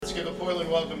Let's give a Portland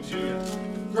welcome to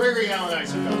Gregory and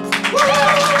Isakov.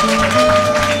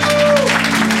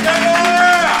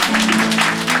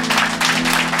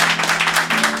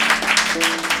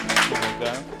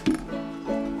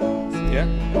 Yeah.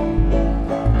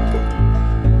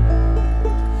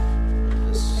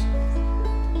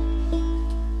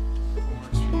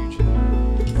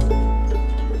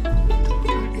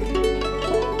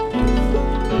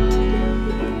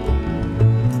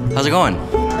 How's it going?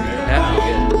 Yeah,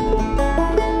 good.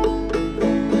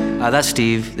 That's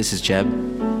Steve. This is Jeb.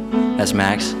 That's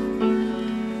Max.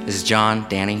 This is John,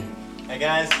 Danny. Hey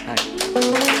guys. Hi.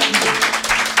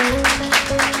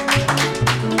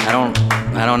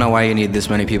 I don't know why you need this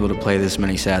many people to play this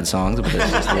many sad songs, but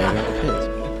it's just the way it is.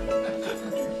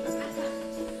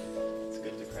 It's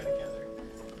good to cry together.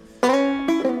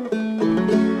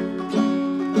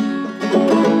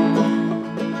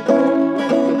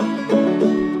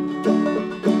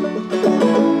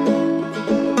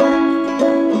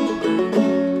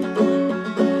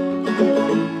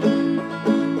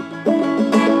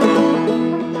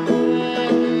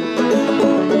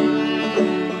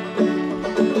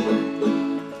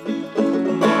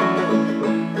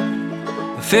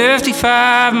 A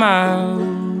 55-mile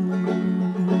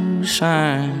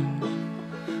sign,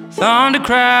 thunder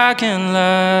cracking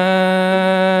lightning,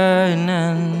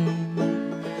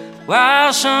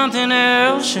 while something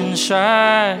else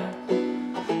inside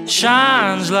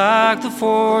shines like the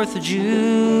 4th of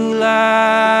July.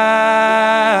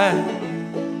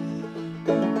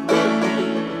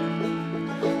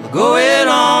 I'll go it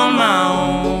on my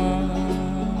own.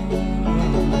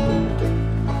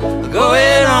 I'll go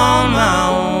it on my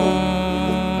own.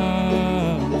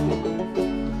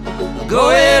 I'll go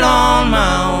it on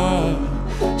my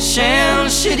own.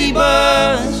 Sound city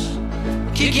buzz,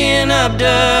 kicking up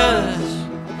dust,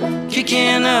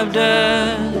 kicking up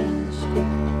dust.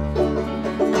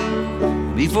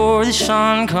 Before the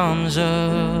sun comes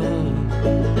up.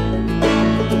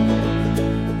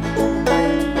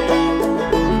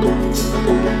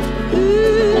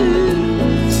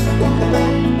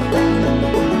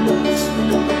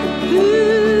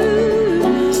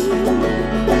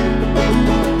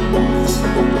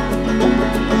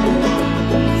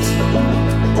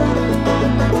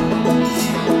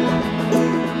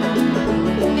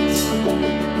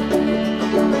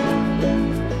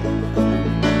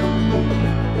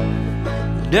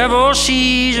 The devil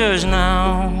sees us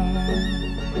now,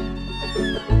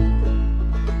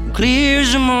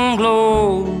 clears the moon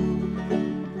glows,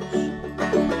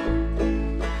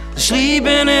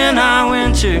 sleeping in our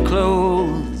winter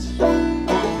clothes.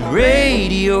 The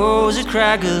radio's a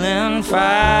crackling fire.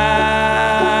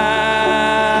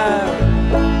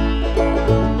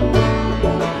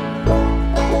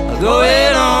 I'll go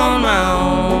it on my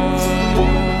own.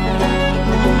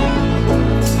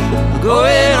 I'll go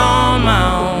it on my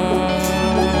own.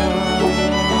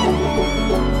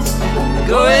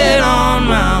 Go it on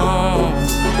my own.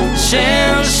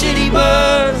 Sound city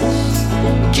buzz,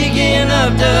 kicking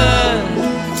up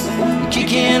dust,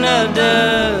 kicking up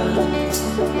dust.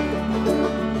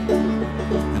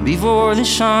 And before the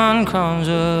sun comes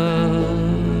up.